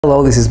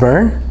Hello, this is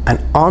Bern,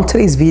 and on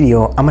today's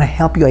video, I'm going to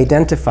help you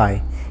identify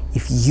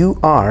if you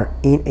are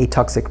in a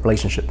toxic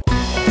relationship.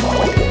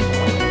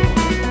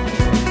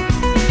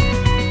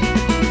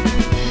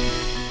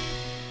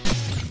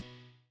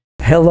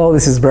 Hello,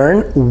 this is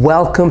Bern.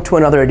 Welcome to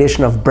another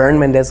edition of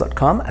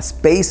BernMendez.com, a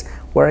space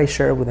where I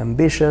share with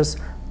ambitious,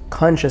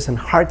 conscious, and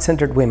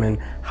heart-centered women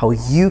how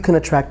you can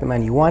attract the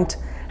man you want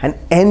and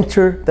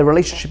enter the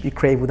relationship you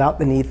crave without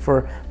the need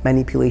for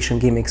manipulation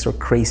gimmicks or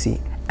crazy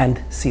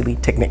and silly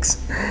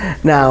techniques.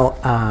 Now,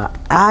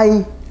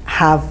 I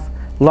have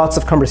lots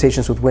of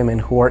conversations with women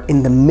who are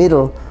in the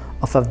middle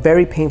of a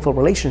very painful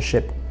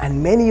relationship,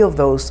 and many of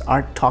those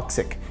are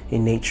toxic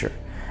in nature.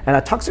 And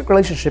a toxic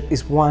relationship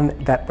is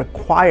one that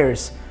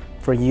requires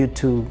for you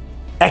to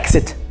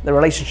exit the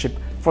relationship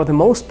for the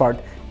most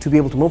part to be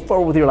able to move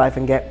forward with your life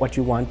and get what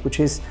you want, which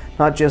is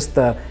not just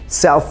the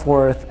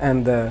self-worth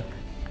and the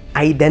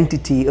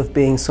identity of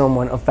being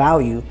someone of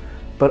value,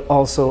 but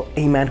also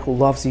a man who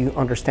loves you,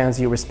 understands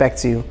you,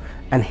 respects you,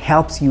 and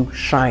helps you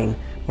shine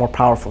more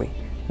powerfully,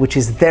 which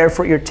is there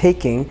for your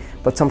taking,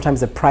 but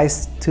sometimes the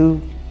price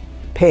to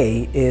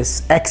pay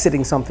is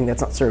exiting something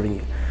that's not serving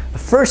you. The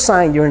first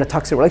sign you're in a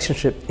toxic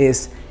relationship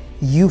is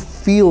you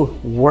feel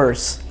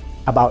worse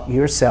about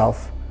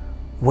yourself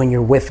when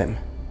you're with him.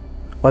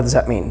 What does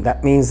that mean?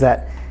 That means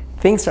that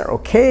things are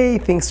okay,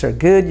 things are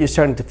good, you're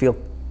starting to feel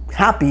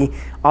happy,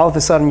 all of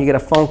a sudden you get a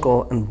phone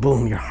call and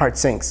boom, your heart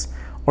sinks.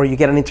 Or you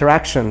get an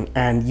interaction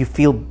and you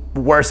feel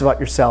worse about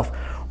yourself,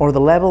 or the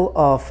level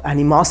of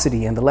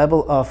animosity and the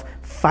level of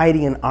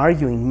fighting and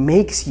arguing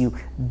makes you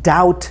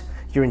doubt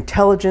your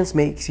intelligence,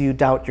 makes you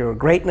doubt your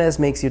greatness,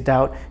 makes you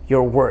doubt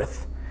your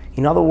worth.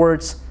 In other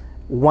words,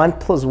 1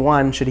 +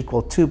 1 should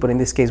equal 2, but in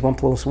this case, 1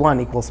 + 1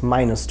 equals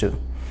 -2.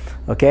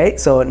 Okay,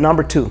 so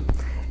number 2,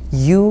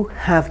 you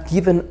have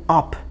given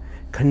up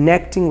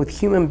connecting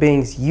with human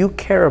beings you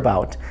care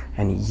about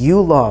and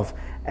you love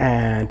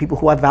and people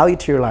who add value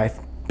to your life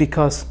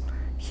because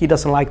he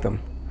doesn't like them.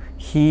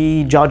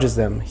 He judges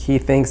them. He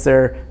thinks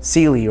they're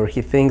silly, or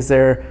he thinks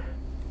they're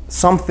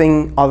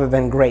something other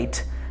than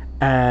great,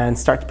 and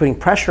starts putting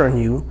pressure on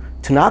you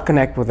to not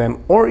connect with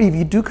them. Or if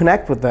you do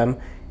connect with them,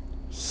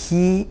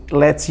 he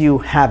lets you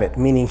have it,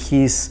 meaning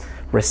he's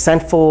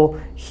resentful,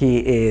 he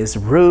is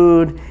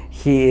rude,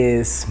 he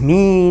is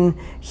mean,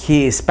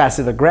 he is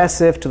passive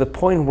aggressive, to the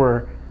point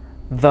where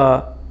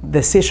the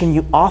decision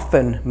you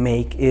often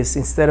make is,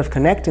 instead of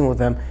connecting with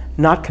them,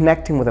 not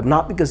connecting with them,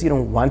 not because you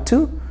don't want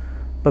to,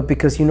 but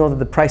because you know that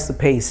the price to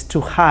pay is too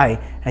high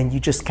and you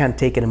just can't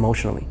take it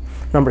emotionally.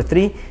 Number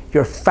 3,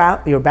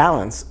 your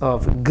balance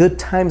of good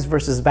times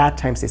versus bad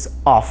times is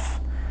off,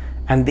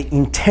 and the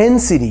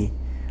intensity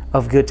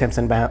of good times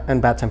and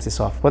bad times is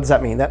off. What does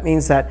that mean? That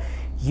means that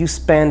you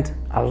spend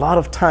a lot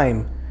of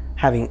time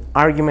having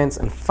arguments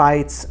and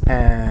fights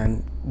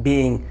and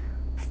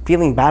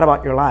feeling bad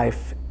about your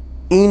life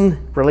in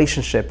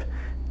relationship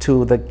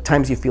to the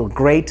times you feel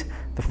great,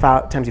 the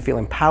times you feel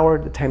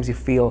empowered, the times you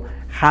feel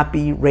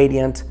happy,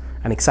 radiant,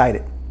 and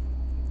excited.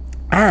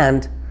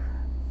 And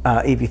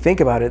if you think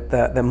about it,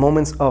 the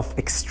moments of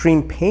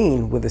extreme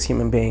pain with this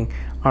human being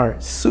are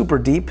super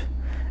deep,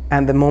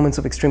 and the moments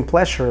of extreme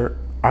pleasure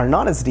are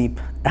not as deep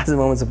as the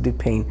moments of deep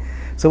pain.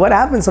 So what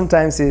happens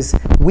sometimes is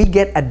we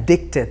get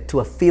addicted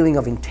to a feeling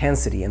of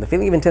intensity, and the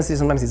feeling of intensity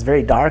sometimes is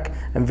very dark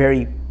and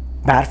very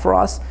bad for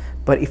us.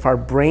 But if our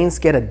brains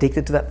get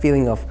addicted to that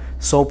feeling of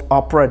soap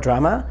opera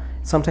drama,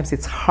 sometimes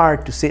it's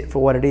hard to see it for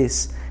what it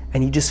is.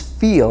 And you just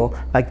feel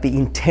like the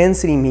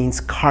intensity means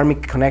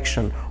karmic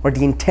connection, or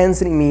the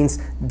intensity means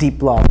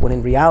deep love, when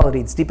in reality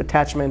it's deep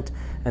attachment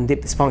and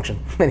deep dysfunction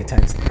many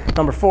times.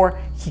 Number 4,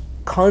 he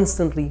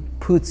constantly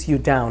puts you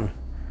down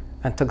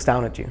and tugs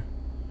down at you.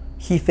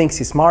 He thinks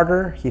he's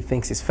smarter, he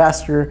thinks he's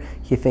faster,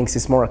 he thinks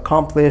he's more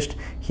accomplished,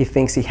 he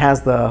thinks he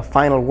has the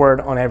final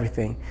word on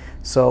everything.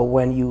 So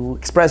when you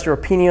express your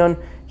opinion,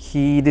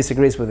 he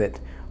disagrees with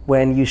it.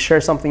 When you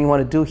share something you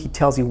want to do, he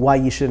tells you why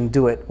you shouldn't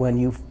do it. When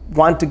you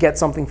want to get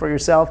something for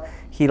yourself,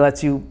 he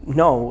lets you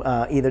know,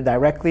 either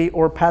directly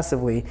or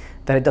passively,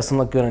 that it doesn't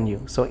look good on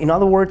you. So in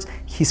other words,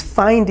 he's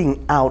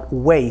finding out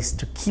ways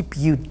to keep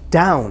you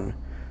down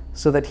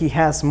so that he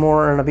has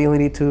more an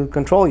ability to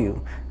control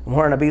you,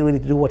 more an ability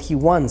to do what he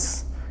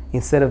wants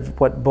instead of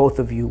what both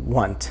of you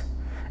want.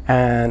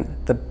 And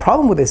the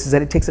problem with this is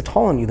that it takes a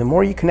toll on you. The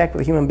more you connect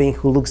with a human being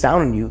who looks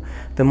down on you,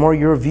 the more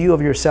your view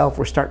of yourself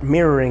will start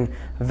mirroring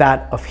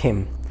that of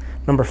him.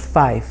 Number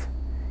 5,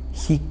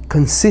 he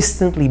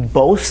consistently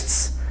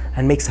boasts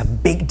and makes a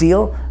big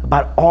deal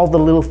about all the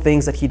little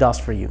things that he does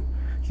for you.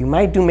 You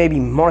might do maybe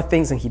more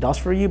things than he does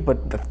for you,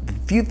 but the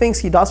few things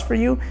he does for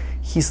you,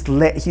 he's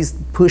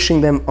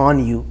pushing them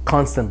on you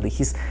constantly.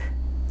 He's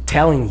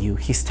telling you,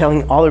 he's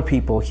telling other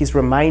people, he's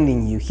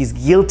reminding you, he's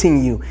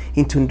guilting you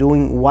into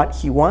doing what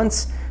he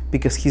wants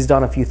because he's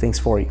done a few things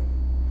for you.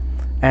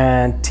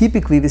 And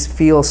typically this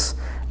feels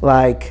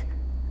like,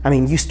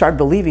 you start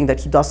believing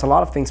that he does a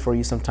lot of things for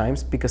you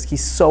sometimes because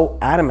he's so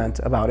adamant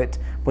about it,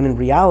 when in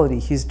reality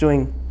he's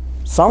doing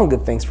some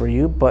good things for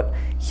you, but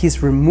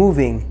he's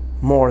removing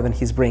more than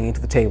he's bringing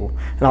to the table.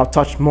 And I'll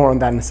touch more on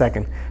that in a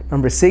second.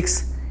 Number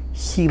 6,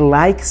 he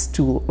likes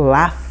to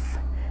laugh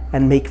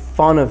and make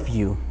fun of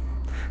you.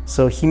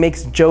 So he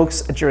makes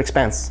jokes at your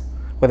expense,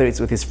 whether it's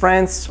with his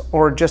friends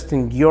or just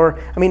in your,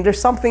 I mean,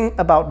 there's something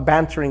about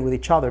bantering with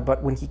each other,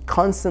 but when he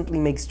constantly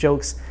makes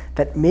jokes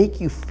that make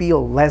you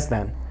feel less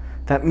than,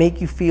 that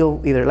make you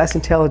feel either less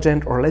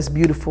intelligent or less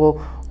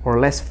beautiful or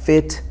less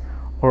fit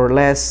or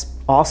less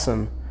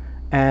awesome.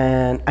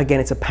 And again,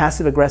 it's a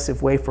passive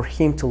aggressive way for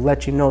him to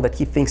let you know that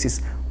he thinks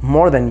he's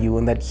more than you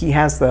and that he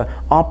has the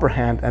upper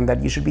hand and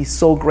that you should be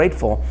so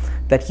grateful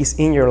that he's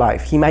in your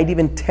life. He might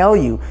even tell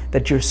you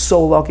that you're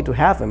so lucky to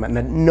have him and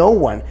that no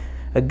one,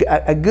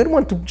 a good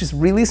one to just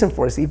really listen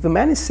for is if the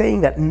man is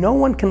saying that no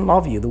one can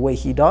love you the way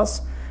he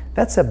does,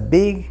 that's a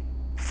big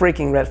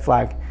freaking red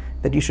flag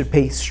that you should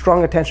pay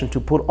strong attention to,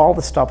 put all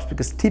the stops,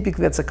 because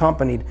typically that's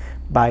accompanied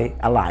by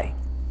a lie.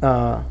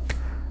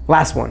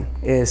 Last one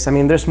is, I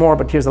mean, there's more,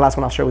 but here's the last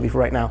one I'll share with you for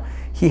right now.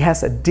 He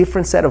has a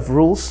different set of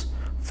rules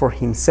for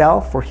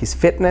himself, for his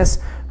fitness,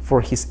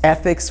 for his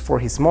ethics, for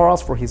his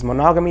morals, for his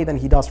monogamy than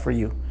he does for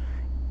you.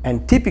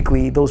 And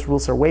typically those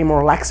rules are way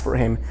more lax for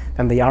him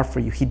than they are for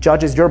you. He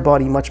judges your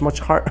body much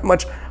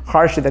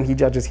harsher than he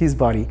judges his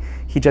body.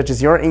 He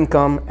judges your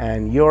income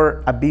and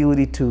your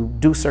ability to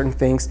do certain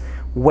things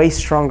way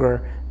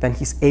stronger than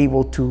he's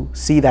able to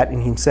see that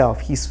in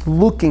himself. He's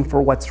looking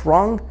for what's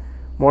wrong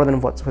more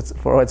than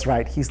what's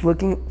right. He's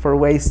looking for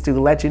ways to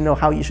let you know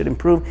how you should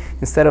improve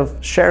instead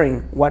of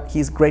sharing what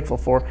he's grateful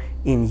for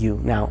in you.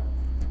 Now,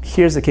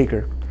 here's the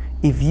kicker.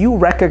 If you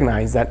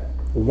recognize that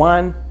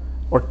one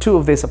or two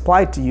of this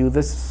apply to you,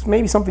 this may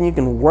be something you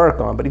can work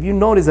on. But if you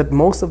notice that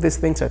most of these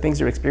things are things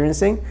you're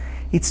experiencing,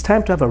 it's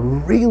time to have a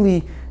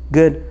really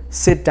good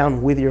sit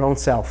down with your own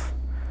self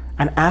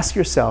and ask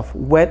yourself,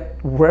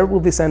 where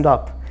will this end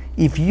up?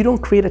 If you don't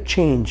create a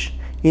change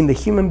in the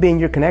human being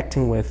you're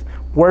connecting with,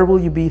 where will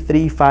you be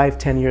 3, 5,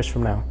 10 years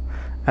from now?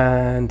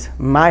 And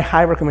my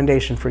high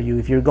recommendation for you,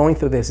 if you're going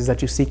through this, is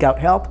that you seek out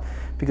help,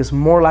 because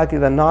more likely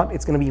than not,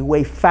 it's going to be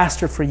way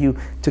faster for you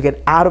to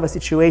get out of a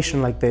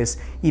situation like this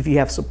if you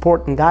have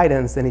support and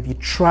guidance than if you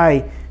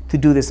try to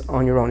do this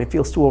on your own. It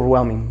feels too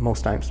overwhelming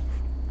most times.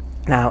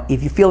 Now,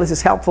 if you feel this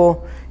is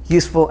helpful,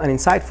 useful, and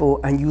insightful,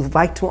 and you'd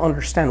like to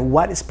understand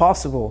what is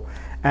possible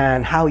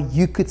and how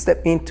you could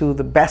step into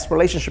the best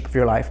relationship of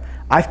your life,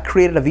 I've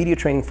created a video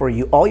training for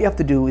you. All you have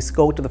to do is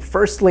go to the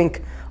first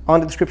link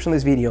on the description of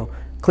this video,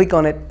 click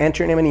on it,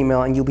 enter your name and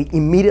email, and you'll be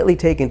immediately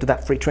taken to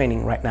that free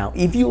training right now.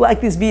 If you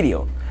like this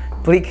video,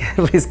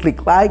 please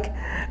click like,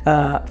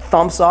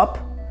 thumbs up,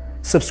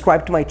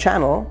 subscribe to my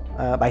channel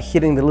by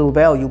hitting the little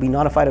bell. You'll be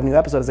notified of new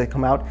episodes as they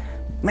come out.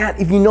 Man,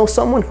 if you know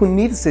someone who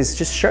needs this,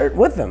 just share it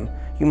with them.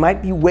 You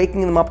might be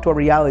waking them up to a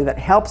reality that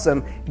helps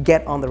them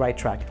get on the right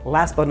track.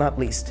 Last but not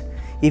least,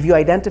 if you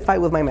identify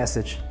with my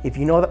message, if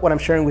you know that what I'm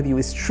sharing with you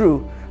is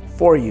true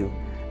for you,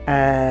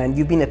 and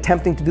you've been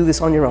attempting to do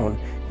this on your own,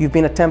 you've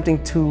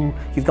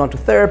gone to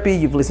therapy,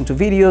 you've listened to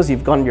videos,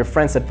 you've gone your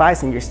friend's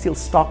advice, and you're still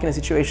stuck in a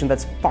situation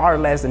that's far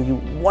less than you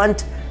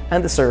want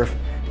and deserve,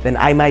 then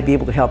I might be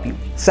able to help you.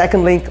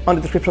 Second link on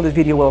the description of this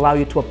video will allow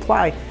you to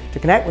apply to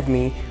connect with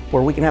me,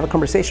 where we can have a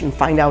conversation and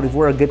find out if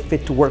we're a good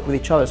fit to work with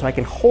each other, so I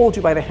can hold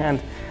you by the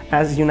hand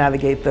as you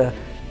navigate the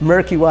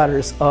murky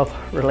waters of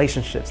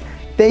relationships.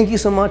 Thank you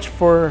so much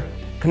for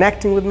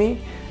connecting with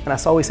me, and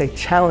as always, I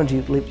challenge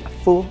you to live a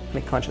full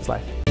and a conscious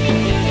life.